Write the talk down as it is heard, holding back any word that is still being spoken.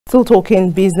Still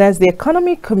talking business, the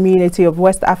Economic Community of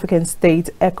West African States,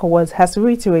 ECOWAS, has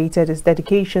reiterated its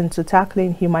dedication to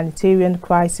tackling humanitarian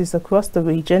crises across the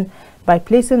region by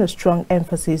placing a strong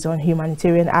emphasis on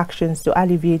humanitarian actions to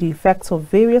alleviate the effects of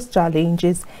various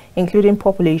challenges, including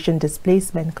population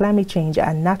displacement, climate change,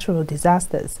 and natural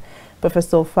disasters.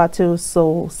 Professor Fatou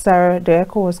Sow, the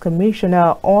ECOWAS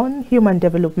Commissioner on Human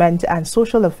Development and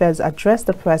Social Affairs, addressed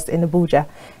the press in Abuja,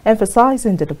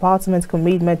 emphasizing the department's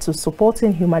commitment to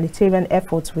supporting humanitarian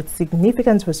efforts with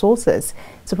significant resources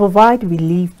to provide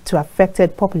relief to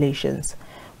affected populations.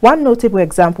 One notable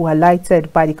example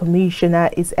highlighted by the Commissioner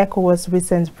is ECOWAS'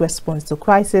 recent response to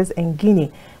crisis in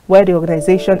Guinea, where the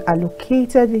organization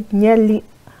allocated nearly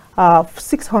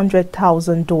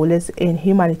 $600,000 in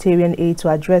humanitarian aid to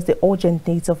address the urgent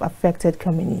needs of affected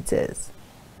communities.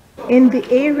 In the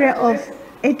area of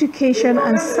education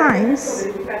and science,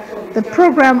 the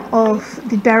program of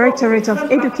the Directorate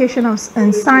of Education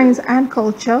and Science and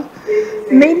Culture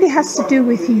mainly has to do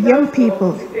with young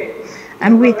people.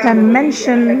 And we can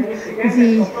mention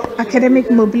the academic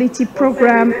mobility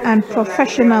program and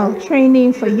professional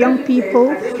training for young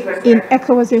people in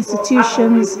ECOWAS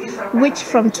institutions, which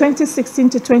from 2016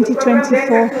 to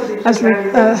 2024 has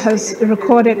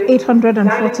recorded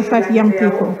 845 young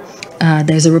people.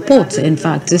 There's a report, in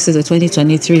fact, this is a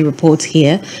 2023 report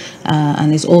here,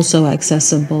 and it's also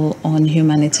accessible on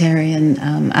humanitarian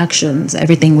actions,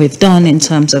 everything we've done in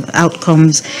terms of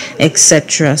outcomes,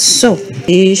 etc. So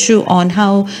the issue on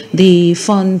how the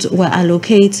funds were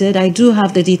allocated, I do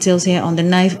have the details here on the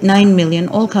 9 million.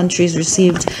 All countries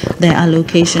received their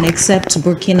allocation except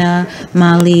Burkina,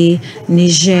 Mali,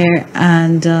 Niger,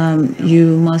 and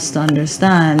you must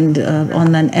understand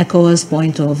on an ECOWAS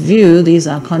point of view, these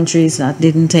are countries that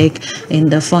didn't take in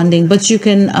the funding, but you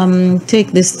can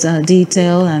take this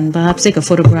detail and perhaps take a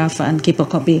photograph and keep a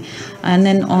copy. And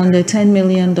then on the $10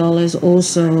 million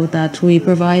also that we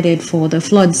provided for the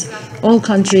floods, all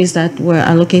countries that were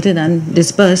allocated and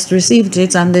dispersed received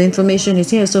it, and the information is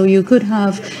here. So you could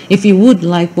have, if you would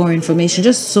like more information,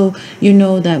 just so you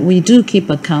know that we do keep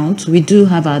account, we do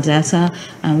have our data,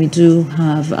 and we do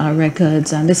have our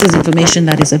records, and this is information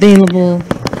that is available.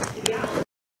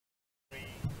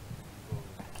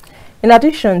 In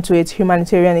addition to its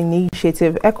humanitarian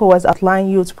initiative, ECOWAS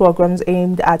outlined youth programs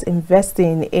aimed at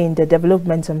investing in the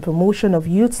development and promotion of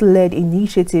youth-led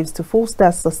initiatives to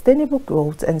foster sustainable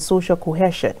growth and social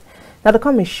cohesion. Now, the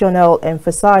Commissioner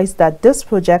emphasized that this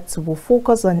project will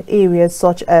focus on areas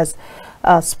such as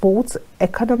sports,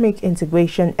 economic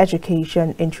integration,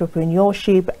 education,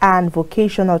 entrepreneurship, and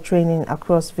vocational training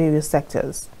across various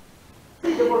sectors.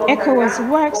 ECOWAS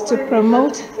works to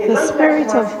promote the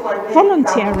spirit of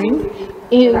volunteering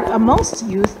amongst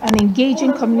youth and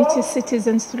engaging community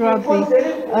citizens throughout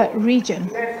the region.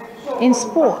 In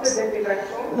sports,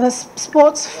 the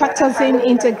sports factors in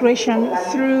integration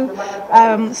through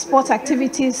sport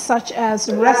activities such as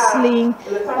wrestling,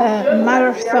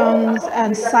 marathons,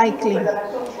 and cycling.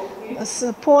 The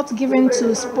support given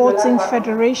to sporting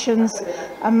federations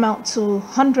amount to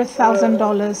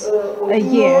 $100,000 a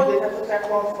year.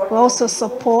 We also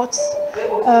support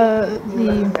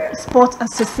the Sport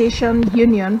Association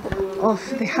Union of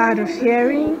the Hard of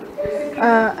Hearing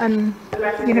and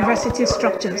university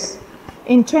structures.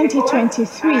 In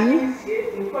 2023,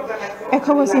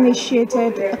 ECOWAS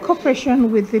initiated a cooperation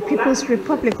with the People's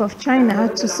Republic of China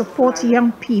to support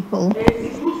young people.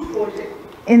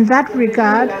 In that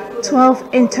regard,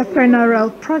 12 entrepreneurial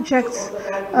projects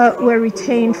were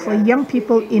retained for young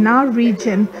people in our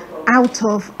region out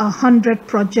of 100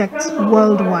 projects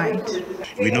worldwide.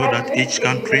 We know that each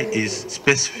country is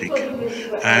specific,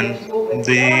 and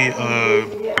the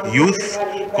youth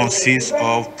consists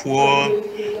of poor,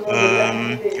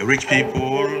 rich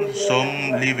people.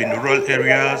 Some live in rural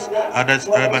areas, others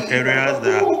urban areas.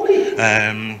 There are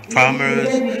farmers,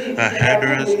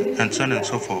 herders, and so on and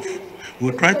so forth.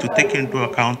 We try to take into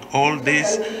account all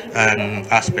these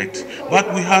aspects.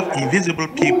 But we have invisible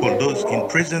people, those in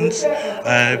prisons,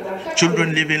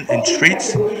 children living in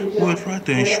streets. We will try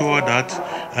to ensure that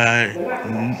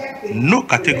no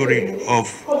category of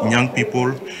young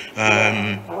people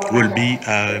will be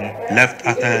left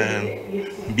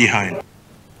behind.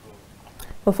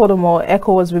 But furthermore,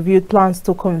 ECOWAS reviewed plans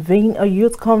to convene a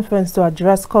youth conference to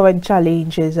address current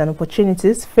challenges and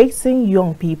opportunities facing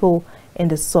young people in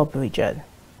the sub-region.